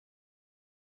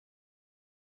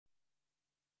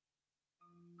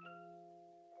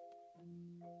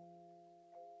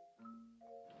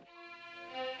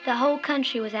The whole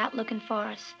country was out looking for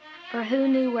us, for who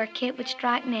knew where Kit would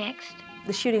strike next.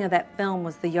 The shooting of that film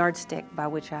was the yardstick by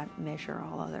which I measure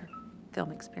all other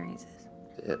film experiences.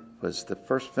 It was the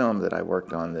first film that I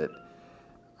worked on that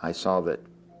I saw that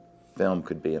film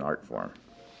could be an art form.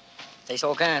 Takes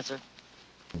all cancer.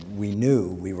 We knew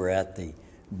we were at the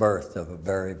birth of a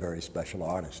very, very special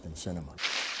artist in cinema.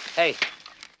 Hey.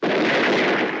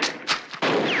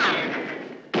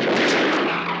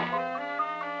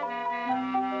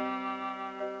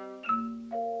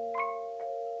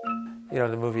 You know,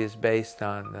 the movie is based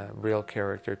on the real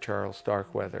character, Charles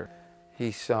Starkweather.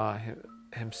 He saw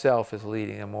himself as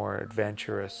leading a more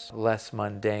adventurous, less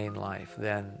mundane life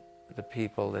than the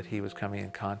people that he was coming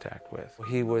in contact with.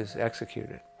 He was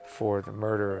executed for the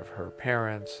murder of her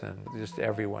parents and just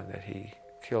everyone that he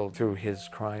killed through his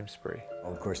crime spree.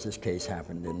 Of course, this case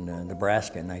happened in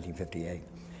Nebraska in 1958,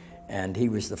 and he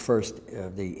was the first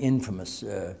of the infamous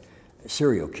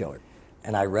serial killer.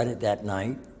 And I read it that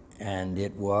night, and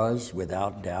it was,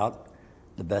 without doubt,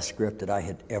 the best script that I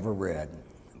had ever read.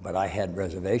 But I had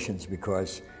reservations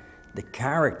because the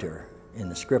character in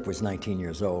the script was 19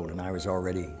 years old, and I was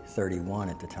already 31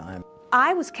 at the time.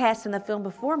 I was cast in the film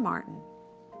before Martin.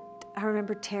 I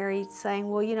remember Terry saying,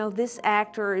 well, you know, this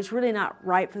actor is really not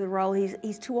right for the role.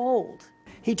 He's too old.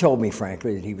 He told me,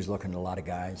 frankly, that he was looking at a lot of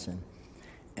guys,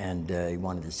 and he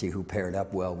wanted to see who paired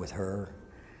up well with her.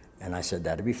 And I said,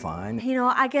 that'd be fine. You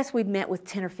know, I guess we'd met with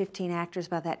 10 or 15 actors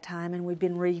by that time, and we'd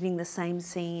been reading the same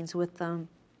scenes with them.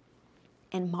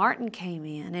 And Martin came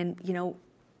in, and, you know,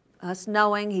 us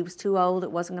knowing he was too old,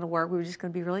 it wasn't going to work, we were just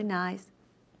going to be really nice.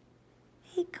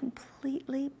 He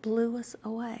completely blew us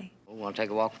away. Want to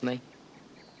take a walk with me?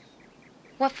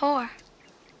 What for?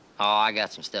 Oh, I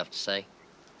got some stuff to say.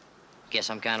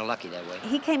 Guess I'm kind of lucky that way.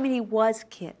 He came in, he was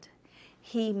Kit.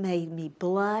 He made me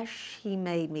blush, he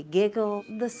made me giggle.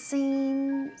 The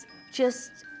scene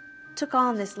just took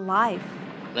on this life.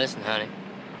 Listen, honey,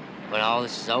 when all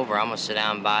this is over, I'm going to sit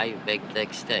down and buy you a big,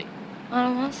 thick steak. I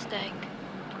don't want steak.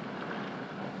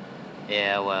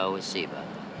 Yeah, well, we'll see about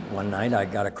that. One night I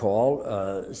got a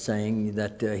call saying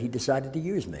that he decided to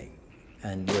use me,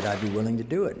 and would I be willing to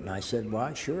do it? And I said,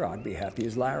 why, sure, I'd be happy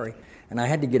as Larry. And I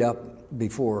had to get up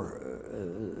before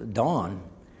dawn,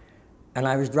 and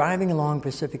I was driving along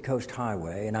Pacific Coast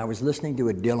Highway, and I was listening to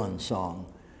a Dylan song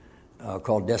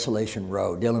called Desolation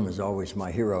Row. Dylan was always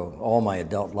my hero all my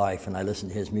adult life, and I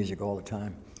listened to his music all the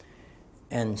time.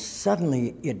 And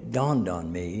suddenly it dawned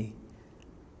on me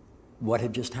what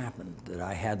had just happened, that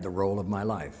I had the role of my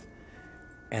life.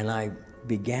 And I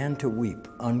began to weep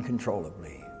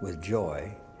uncontrollably with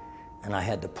joy, and I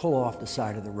had to pull off the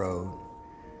side of the road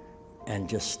and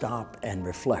just stop and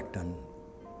reflect on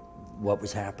what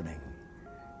was happening.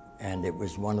 And it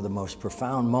was one of the most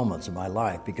profound moments of my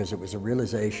life because it was a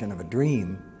realization of a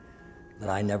dream that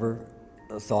I never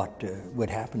thought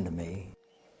would happen to me.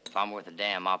 If I'm worth a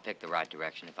damn, I'll pick the right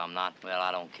direction. If I'm not, well,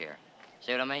 I don't care.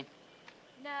 See what I mean?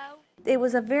 No. It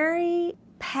was a very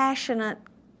passionate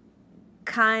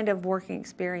kind of working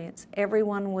experience.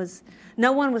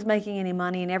 No one was making any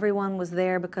money, and everyone was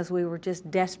there because we were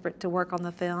just desperate to work on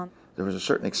the film. There was a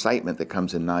certain excitement that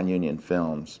comes in non-union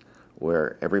films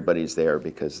where everybody's there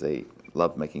because they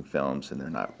love making films and they're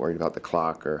not worried about the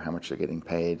clock or how much they're getting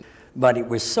paid. But it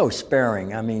was so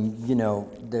sparing. I mean, you know,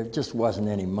 there just wasn't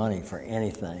any money for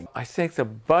anything. I think the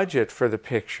budget for the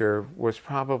picture was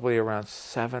probably around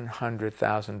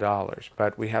 $700,000,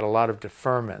 but we had a lot of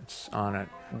deferments on it.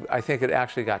 I think it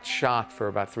actually got shot for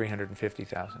about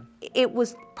 $350,000. It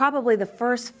was probably the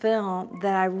first film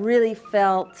that I really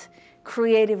felt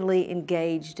creatively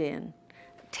engaged in.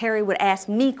 Terry would ask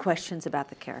me questions about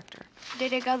the character.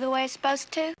 Did it go the way it's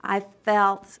supposed to? I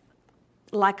felt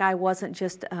like I wasn't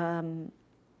just an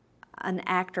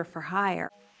actor for hire.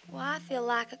 Well, I feel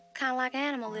like kind of like an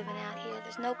animal living out here.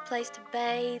 There's no place to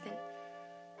bathe and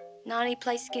not any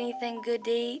place to get anything good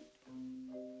to eat.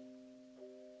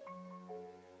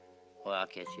 Well, I'll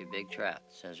catch you a big trout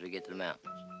as soon as we get to the mountains.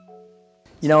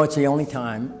 You know, it's the only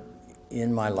time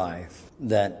in my life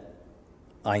that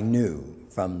I knew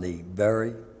from the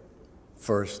very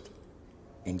first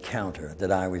encounter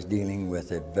that I was dealing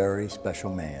with a very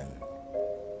special man.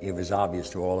 It was obvious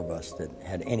to all of us that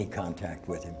had any contact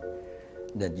with him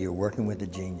that you're working with a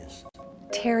genius.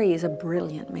 Terry is a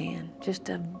brilliant man, just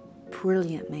a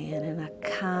brilliant man and a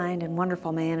kind and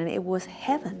wonderful man, and it was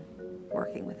heaven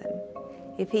working with him.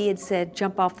 If he had said,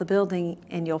 jump off the building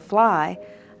and you'll fly,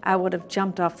 I would have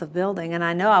jumped off the building, and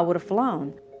I know I would have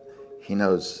flown. He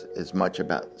knows as much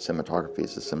about cinematography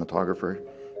as the cinematographer.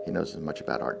 He knows as much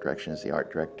about art direction as the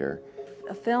art director.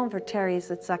 A film for Terry is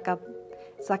it's like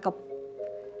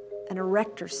an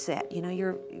erector set. You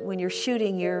know, when you're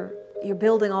shooting, you're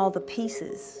building all the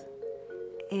pieces.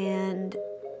 And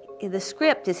the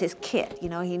script is his kit. You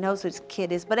know, he knows what his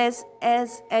kit is. But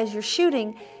as you're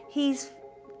shooting, he's,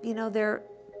 you know, there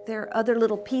are other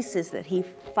little pieces that he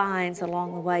finds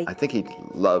along the way. I think he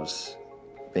loves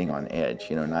being on edge,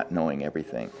 you know, not knowing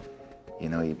everything. You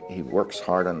know, he works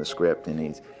hard on the script, and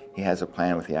he has a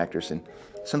plan with the actors, and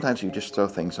sometimes you just throw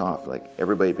things off. Like,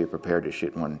 everybody be prepared to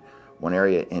shoot one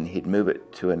area, and he'd move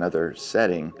it to another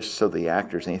setting, so the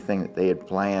actors, anything that they had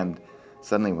planned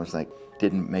suddenly was like,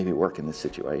 didn't maybe work in this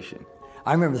situation.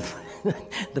 I remember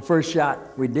the first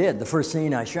shot we did, the first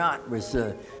scene I shot was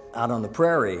out on the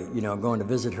prairie, you know, going to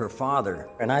visit her father.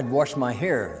 And I'd washed my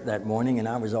hair that morning, and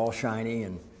I was all shiny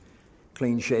and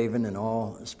clean shaven and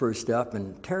all spruced up,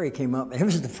 and Terry came up, and it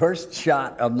was the first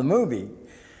shot of the movie.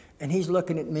 And he's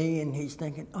looking at me, and he's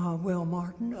thinking, oh, well,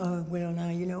 Martin, well, now,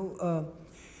 you know,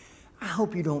 I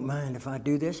hope you don't mind if I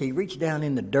do this. He reached down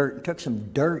in the dirt and took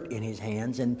some dirt in his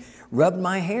hands and rubbed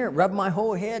my hair, rubbed my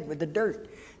whole head with the dirt.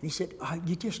 And he said, oh,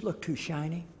 you just look too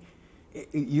shiny.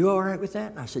 You all right with that?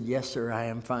 And I said, yes, sir, I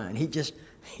am fine. He just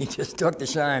took the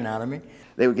shine out of me.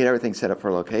 They would get everything set up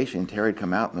for location. Terry'd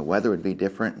come out, and the weather would be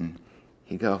different, and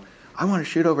he'd go, I want to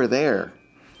shoot over there.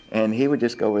 And he would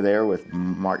just go over there with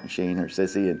Martin Sheen or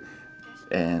Sissy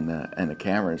and the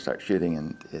camera and start shooting,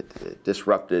 and it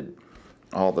disrupted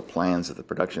all the plans that the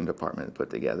production department had put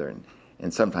together,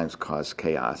 and sometimes caused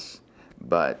chaos.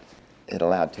 But it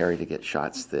allowed Terry to get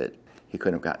shots that he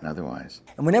couldn't have gotten otherwise.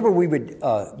 And whenever we would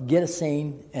get a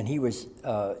scene and he was,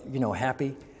 you know,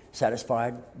 happy,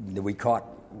 satisfied that we caught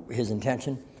his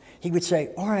intention, he would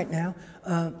say, all right now,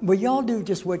 well, y'all do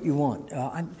just what you want.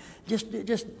 Just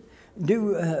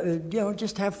do, you know,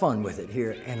 just have fun with it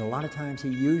here. And a lot of times he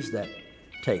used that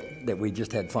take that we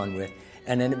just had fun with.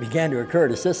 And then it began to occur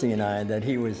to Sissy and I that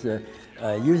he was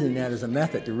using that as a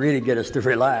method to really get us to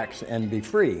relax and be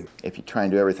free. If you try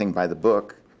and do everything by the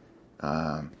book,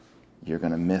 you're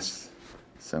going to miss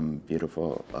some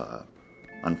beautiful,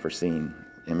 unforeseen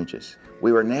images.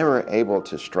 We were never able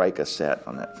to strike a set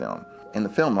on that film. And the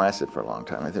film lasted for a long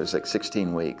time. It was like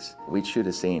 16 weeks. We'd shoot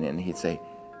a scene, and he'd say,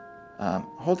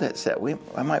 hold that set.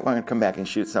 I might want to come back and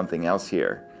shoot something else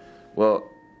here. Well,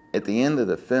 at the end of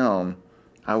the film,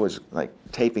 I was like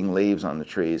taping leaves on the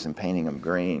trees and painting them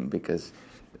green because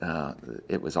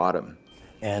it was autumn.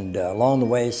 And along the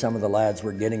way, some of the lads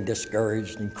were getting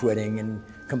discouraged and quitting and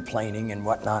complaining and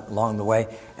whatnot along the way.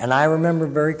 And I remember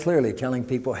very clearly telling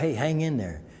people, hey, hang in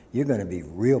there. You're going to be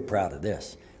real proud of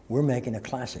this. We're making a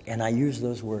classic. And I used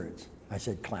those words. I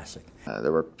said classic.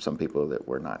 There were some people that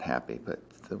were not happy, but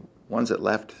the ones that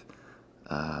left,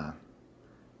 I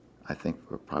think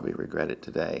will probably regret it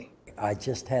today. I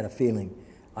just had a feeling.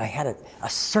 I had a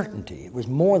certainty. It was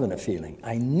more than a feeling.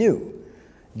 I knew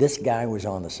this guy was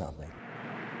onto something.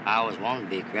 I always wanted to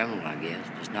be a criminal, I guess,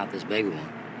 just not this big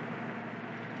one.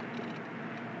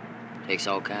 Takes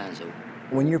all kinds of...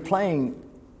 When you're playing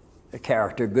a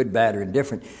character, good, bad, or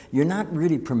indifferent, you're not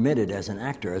really permitted as an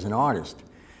actor, as an artist,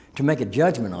 to make a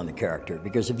judgment on the character.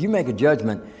 Because if you make a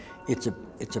judgment, it's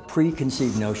a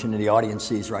preconceived notion and the audience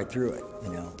sees right through it,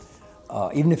 you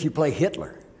know. Even if you play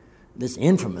Hitler, this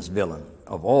infamous villain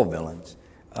of all villains,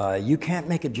 you can't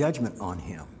make a judgment on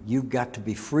him. You've got to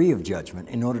be free of judgment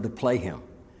in order to play him,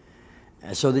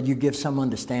 so that you give some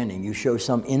understanding, you show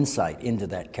some insight into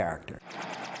that character.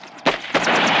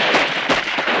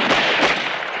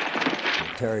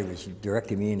 Terry was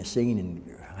directing me in a scene,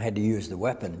 and I had to use the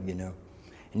weapon, you know.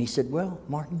 And he said, well,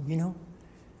 Martin, you know,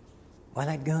 why,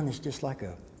 that gun is just like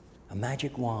a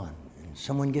magic wand. And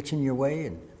someone gets in your way,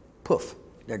 and poof,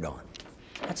 they're gone.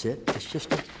 That's it. It's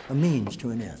just a means to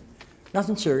an end.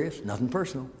 Nothing serious, nothing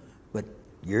personal, but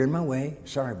you're in my way,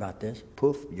 sorry about this,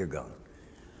 poof, you're gone.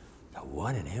 So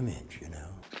what an image, you know.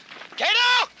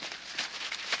 Kato!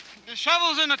 The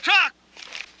shovel's in the truck!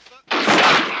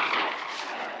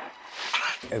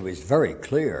 It was very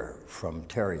clear from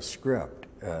Terry's script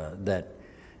that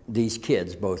these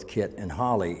kids, both Kit and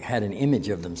Holly, had an image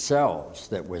of themselves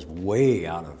that was way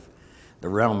out of the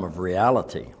realm of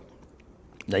reality.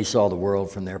 They saw the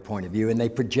world from their point of view, and they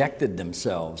projected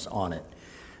themselves on it.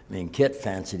 I mean, Kit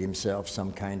fancied himself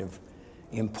some kind of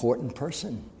important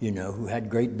person, you know, who had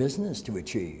great business to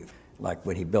achieve. Like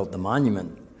when he built the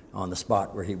monument on the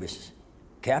spot where he was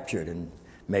captured and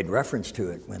made reference to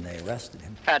it when they arrested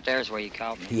him. Right there's where you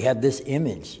caught me. He had this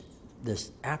image,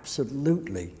 this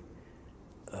absolutely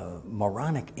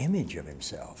moronic image of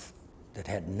himself that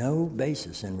had no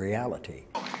basis in reality.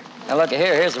 Now look at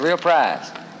here, here's the real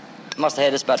prize. Must have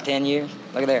had this about 10 years.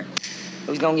 Look at there.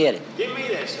 Who's gonna get it? Give me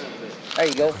that something. There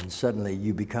you go. And suddenly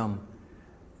you become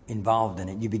involved in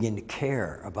it, you begin to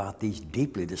care about these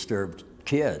deeply disturbed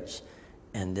kids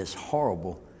and this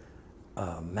horrible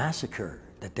massacre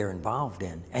that they're involved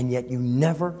in, and yet you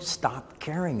never stop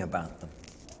caring about them.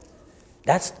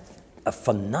 That's a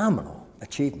phenomenal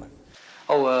achievement.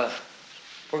 Oh,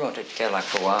 we're going to take the Cadillac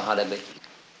for a while. How'd that be?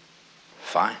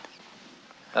 Fine.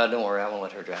 Don't worry, I won't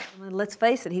let her drive. I mean, let's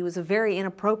face it, he was a very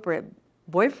inappropriate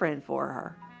boyfriend for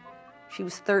her. She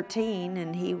was 13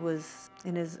 and he was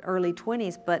in his early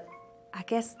 20s, but I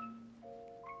guess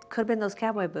could have been those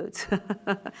cowboy boots.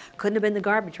 Couldn't have been the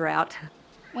garbage route.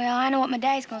 Well, I know what my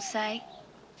daddy's gonna say.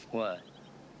 What?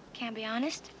 Can't be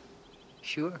honest.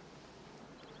 Sure.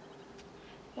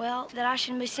 Well, that I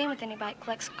shouldn't be seen with anybody that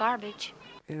collects garbage.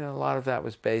 You know, a lot of that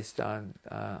was based on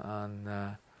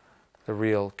the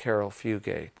real Carol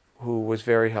Fugate, who was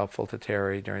very helpful to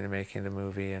Terry during the making of the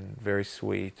movie and very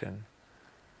sweet, and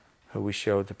who we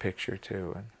showed the picture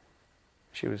to, and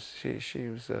she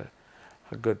was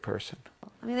a good person.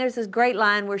 I mean, there's this great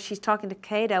line where she's talking to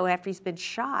Cato after he's been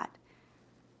shot.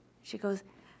 She goes,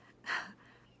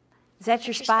 "Is that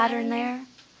your spider in there?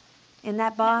 In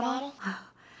that bottle?"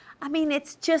 I mean,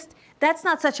 it's just, that's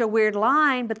not such a weird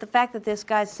line, but the fact that this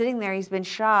guy's sitting there, he's been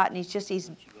shot, and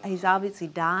he's obviously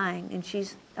dying, and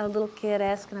she's a little kid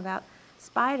asking about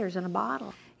spiders in a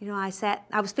bottle. You know,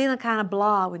 I was feeling kind of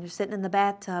blah when you're sitting in the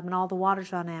bathtub and all the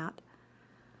water's run out.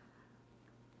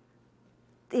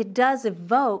 It does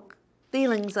evoke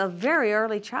feelings of very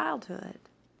early childhood,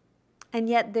 and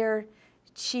yet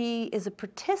she is a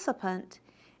participant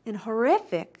in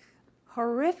horrific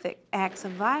acts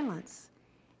of violence.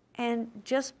 And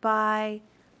just by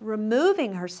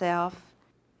removing herself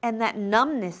and that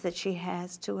numbness that she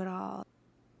has to it all,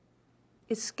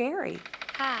 it's scary.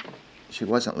 Hi. She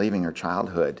wasn't leaving her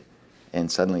childhood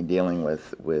and suddenly dealing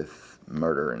with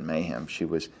murder and mayhem. She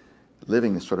was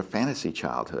living this sort of fantasy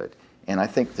childhood. And I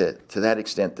think that to that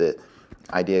extent the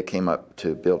idea came up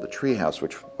to build a treehouse,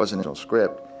 which wasn't in the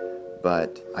script,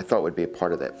 but I thought would be a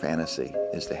part of that fantasy,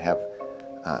 is to have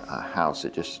a house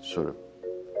that just sort of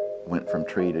went from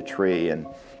tree to tree. And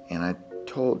I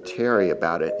told Terry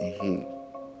about it, and he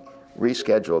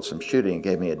rescheduled some shooting and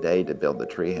gave me a day to build the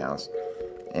treehouse.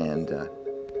 And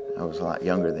I was a lot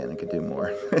younger then and could do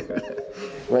more.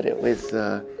 But it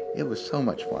was so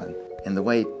much fun. And the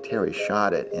way Terry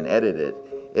shot it and edited it,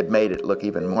 it made it look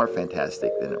even more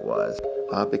fantastic than it was.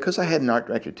 Because I hadn't art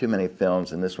directed too many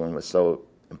films, and this one was so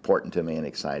important to me and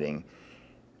exciting,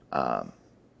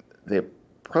 the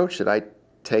approach that I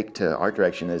take to art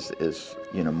direction is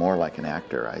more like an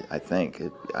actor, I think.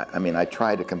 I mean, I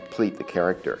try to complete the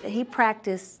character. He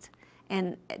practiced,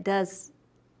 and does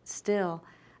still,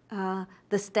 the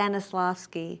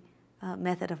Stanislavski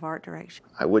method of art direction.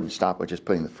 I wouldn't stop with just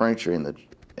putting the furniture in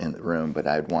the room, but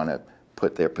I'd want to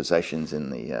put their possessions in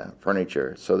the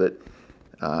furniture, so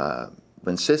that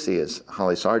when Sissy, as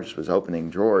Holly Sargis, was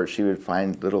opening drawers, she would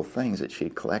find little things that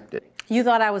she'd collected. You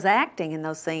thought I was acting in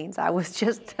those scenes. I was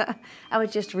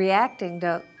just reacting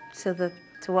to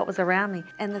what was around me.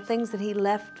 And the things that he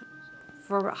left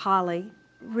for Holly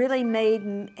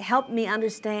really helped me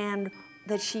understand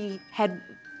that she had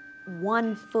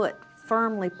one foot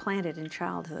firmly planted in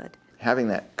childhood. Having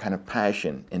that kind of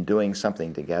passion in doing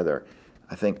something together,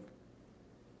 I think,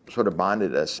 sort of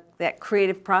bonded us. That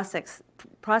creative process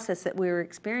that we were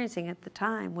experiencing at the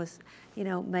time was,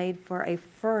 made for a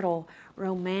fertile,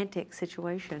 romantic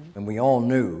situation. And we all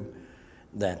knew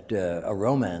that a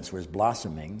romance was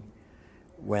blossoming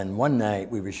when one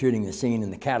night we were shooting the scene in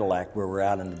the Cadillac where we're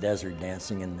out in the desert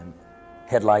dancing in the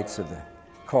headlights of the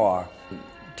car.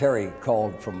 Terry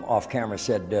called from off camera,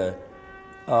 said,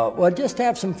 well, just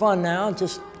have some fun now,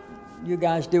 just you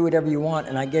guys do whatever you want.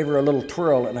 And I gave her a little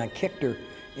twirl and I kicked her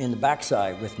in the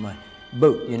backside with my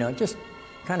boot, just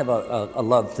kind of a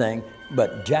love thing.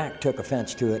 But Jack took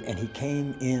offense to it and he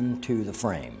came into the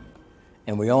frame.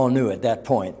 And we all knew at that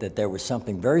point that there was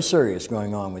something very serious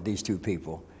going on with these two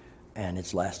people. And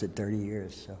it's lasted 30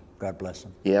 years, so God bless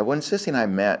them. Yeah, when Sissy and I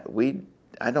met,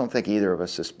 I don't think either of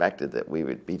us suspected that we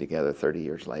would be together 30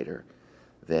 years later.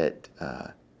 But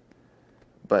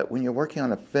when you're working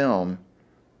on a film,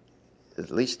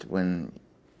 at least on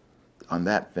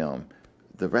that film,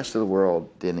 the rest of the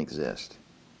world didn't exist.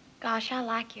 Gosh, I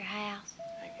like your house.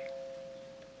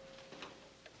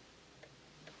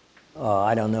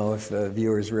 I don't know if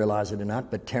viewers realize it or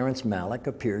not, but Terrence Malick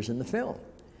appears in the film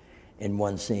in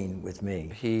one scene with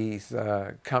me. He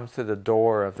comes to the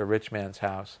door of the rich man's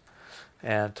house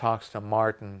and talks to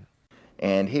Martin.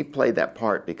 And he played that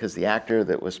part because the actor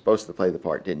that was supposed to play the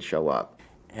part didn't show up.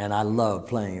 And I love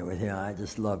playing it with him. I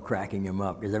just love cracking him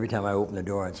up, because every time I open the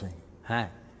door, I'd say, "Hi."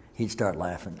 He'd start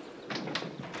laughing.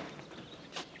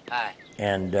 Hi.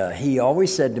 And he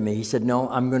always said to me, he said, no,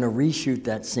 I'm going to reshoot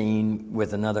that scene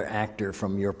with another actor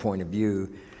from your point of view.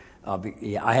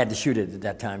 I had to shoot it at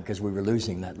that time because we were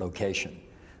losing that location.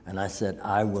 And I said,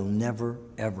 I will never,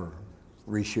 ever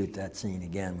reshoot that scene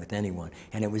again with anyone.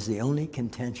 And it was the only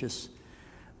contentious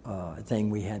thing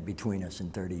we had between us in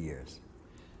 30 years.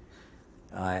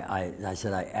 I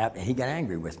said, he got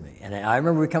angry with me. And I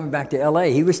remember coming back to LA,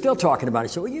 he was still talking about it.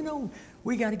 He said, well, you know,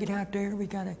 we got to get out there, we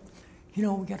got to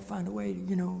find a way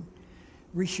to,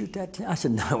 reshoot that. I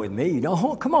said, not with me.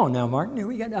 Oh, come on now,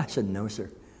 Martin. I said, no, sir.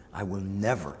 I will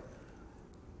never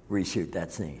reshoot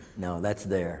that scene. No, that's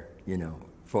there,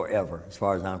 forever, as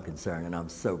far as I'm concerned, and I'm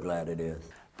so glad it is.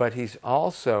 But he's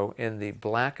also in the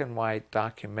black and white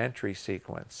documentary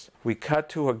sequence. We cut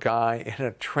to a guy in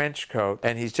a trench coat,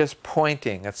 and he's just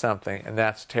pointing at something, and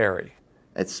that's Terry.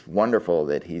 It's wonderful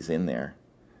that he's in there.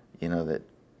 That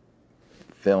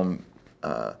film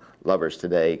lovers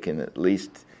today can at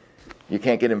least, you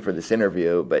can't get him for this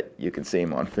interview, but you can see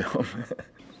him on film.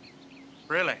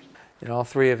 Really? In all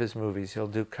three of his movies, he'll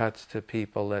do cuts to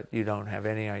people that you don't have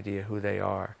any idea who they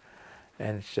are.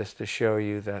 And it's just to show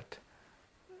you that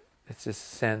it's this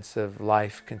sense of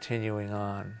life continuing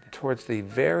on. Towards the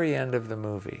very end of the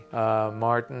movie,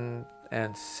 Martin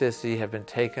and Sissy have been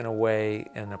taken away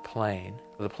in a plane.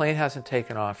 The plane hasn't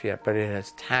taken off yet, but it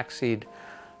has taxied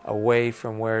away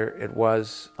from where it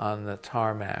was on the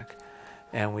tarmac.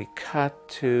 And we cut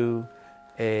to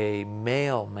a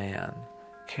mailman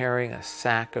carrying a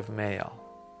sack of mail.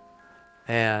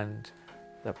 And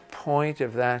the point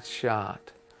of that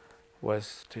shot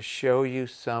was to show you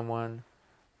someone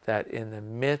that in the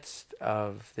midst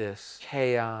of this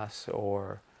chaos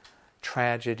or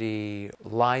tragedy,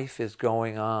 life is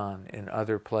going on in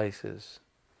other places,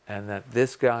 and that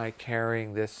this guy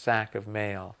carrying this sack of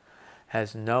mail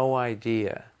has no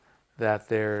idea that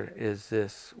there is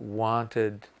this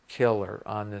wanted killer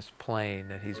on this plane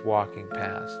that he's walking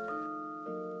past.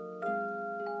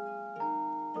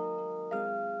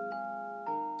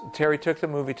 Terry took the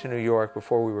movie to New York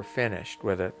before we were finished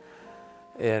with it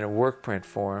in a work print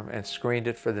form and screened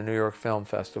it for the New York Film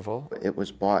Festival. It was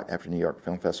bought after New York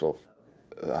Film Festival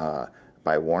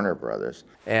by Warner Brothers.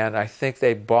 And I think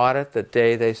they bought it the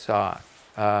day they saw it.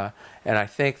 And I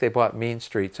think they bought Mean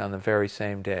Streets on the very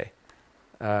same day.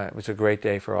 It was a great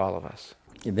day for all of us.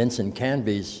 Vincent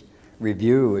Canby's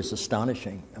review is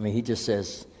astonishing. I mean, he just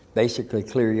says, basically,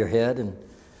 clear your head and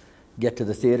get to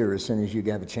the theater as soon as you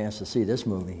have a chance to see this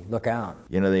movie. Look out.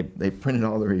 They printed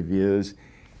all the reviews,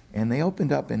 and they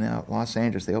opened up in Los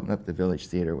Angeles, they opened up the Village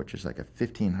Theater, which is like a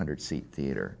 1,500-seat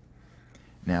theater.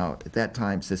 Now, at that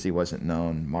time, Sissy wasn't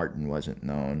known, Martin wasn't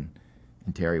known,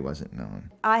 and Terry wasn't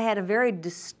known. I had a very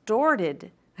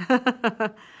distorted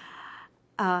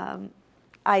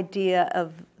idea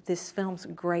of this film's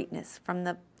greatness from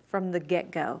the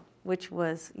get-go, which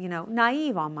was,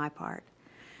 naive on my part.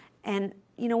 And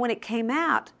when it came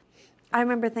out, I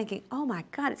remember thinking, "Oh my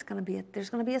God, there's going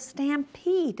to be a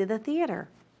stampede to the theater,"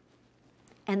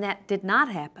 and that did not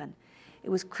happen. It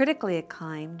was critically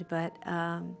acclaimed, but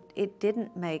it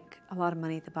didn't make a lot of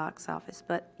money at the box office.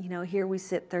 But here we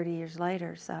sit 30 years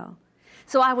later, so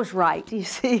I was right, you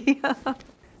see.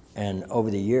 And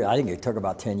over the years, I think it took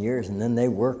about 10 years, and then they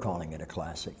were calling it a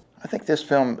classic. I think this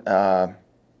film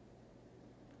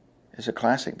is a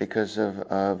classic because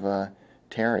of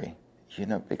Terry,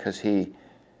 because he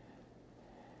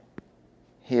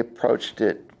approached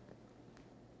it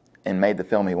and made the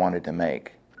film he wanted to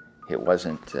make. It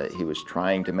wasn't, he was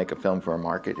trying to make a film for a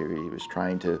market, or he was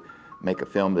trying to make a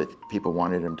film that people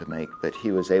wanted him to make, but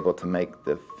he was able to make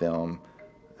the film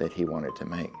that he wanted to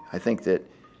make. I think that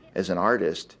as an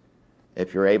artist,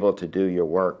 if you're able to do your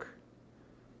work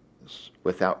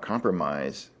without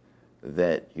compromise,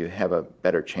 that you have a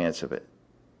better chance of it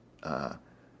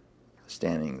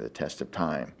standing the test of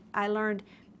time. I learned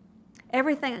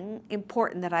everything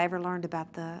important that I ever learned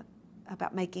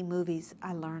about making movies.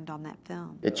 I learned on that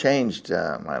film. It changed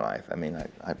my life. I mean,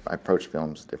 I approach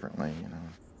films differently.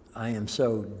 I am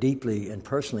so deeply and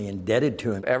personally indebted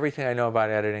to him. Everything I know about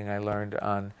editing, I learned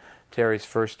on Terry's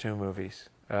first two movies,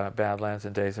 Badlands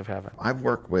and Days of Heaven. I've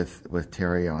worked with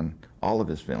Terry on all of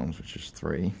his films, which is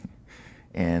 3,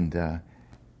 and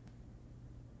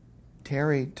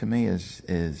Terry, to me,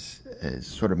 is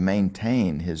sort of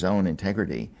maintained his own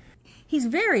integrity. He's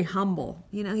very humble.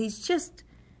 He's just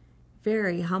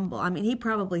very humble. I mean, he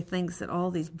probably thinks that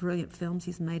all these brilliant films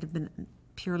he's made have been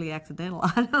purely accidental.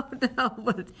 I don't know,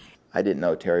 but I didn't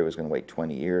know Terry was going to wait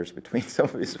 20 years between some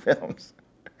of his films.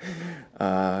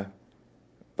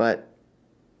 But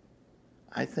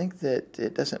I think that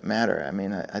it doesn't matter. I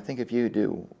mean, I think if you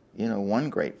do you know, one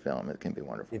great film, it can be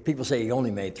wonderful. If people say he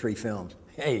only made 3 films,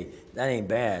 hey, that ain't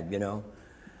bad, you know.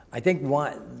 I think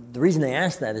the reason they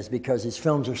ask that is because his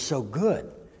films are so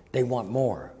good, they want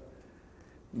more.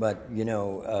 But, you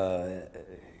know,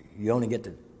 you only get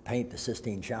to paint the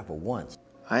Sistine Chapel once.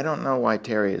 I don't know why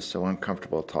Terry is so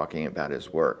uncomfortable talking about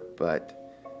his work, but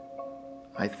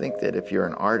I think that if you're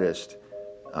an artist,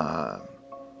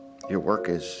 your work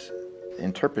is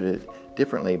interpreted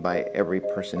differently by every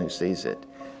person who sees it,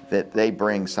 that they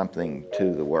bring something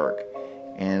to the work,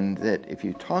 and that if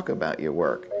you talk about your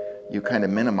work, you kind of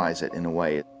minimize it in a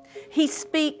way. He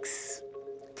speaks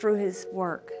through his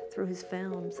work, through his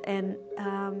films, and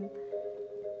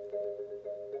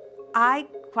I,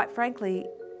 quite frankly,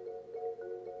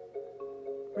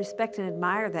 respect and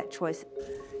admire that choice.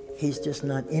 He's just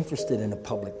not interested in a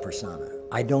public persona.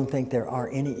 I don't think there are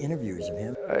any interviews of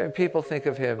him. People think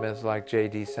of him as like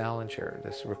J.D. Salinger,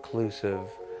 this reclusive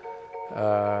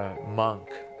monk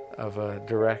of a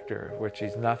director, which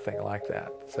he's nothing like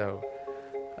that. So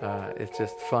it's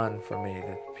just fun for me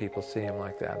that people see him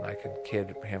like that, and I can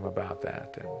kid him about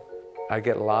that. And I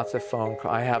get lots of phone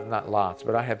calls. I have not lots,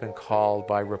 but I have been called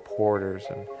by reporters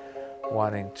and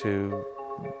wanting to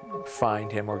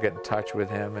find him or get in touch with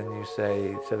him, and you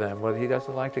say to them, well, he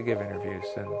doesn't like to give interviews,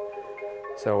 and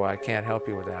so I can't help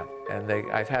you with that. And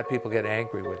I've had people get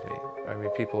angry with me. I mean,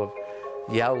 people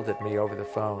have yelled at me over the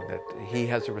phone that he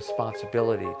has a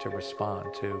responsibility to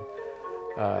respond to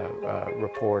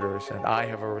reporters, and I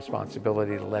have a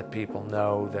responsibility to let people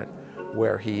know that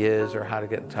where he is or how to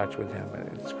get in touch with him.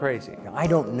 It's crazy. I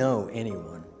don't know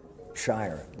anyone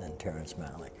shyer than Terrence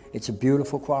Malick. It's a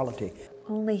beautiful quality.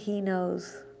 Only he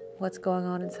knows what's going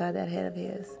on inside that head of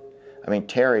his. I mean,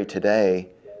 Terry today,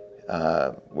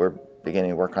 we're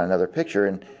beginning to work on another picture,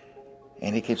 and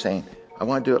he keeps saying, I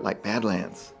want to do it like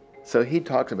Badlands. So he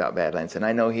talks about Badlands, and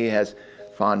I know he has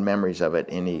fond memories of it,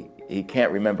 and he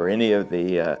can't remember any of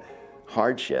the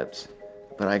hardships.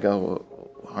 But I go,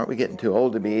 well, aren't we getting too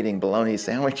old to be eating bologna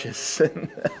sandwiches and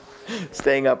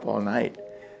staying up all night?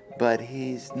 But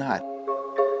he's not.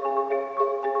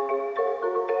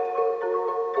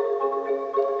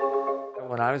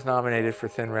 When I was nominated for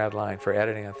Thin Red Line, for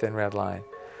editing on Thin Red Line,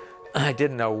 I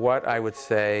didn't know what I would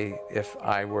say if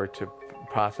I were to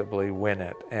possibly win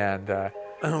it. And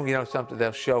you know,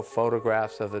 they'll show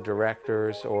photographs of the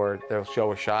directors, or they'll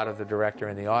show a shot of the director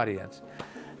in the audience.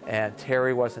 And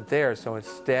Terry wasn't there, so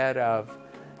instead of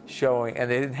showing, and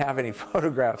they didn't have any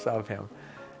photographs of him,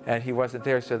 and he wasn't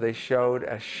there, so they showed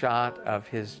a shot of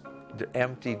his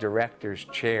empty director's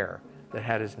chair that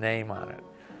had his name on it.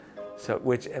 So,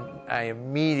 which I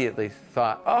immediately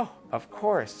thought, oh, of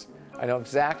course, I know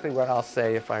exactly what I'll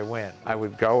say if I win. I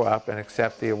would go up and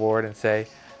accept the award and say,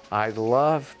 I'd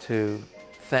love to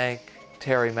thank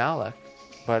Terry Malick,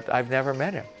 but I've never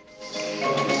met him.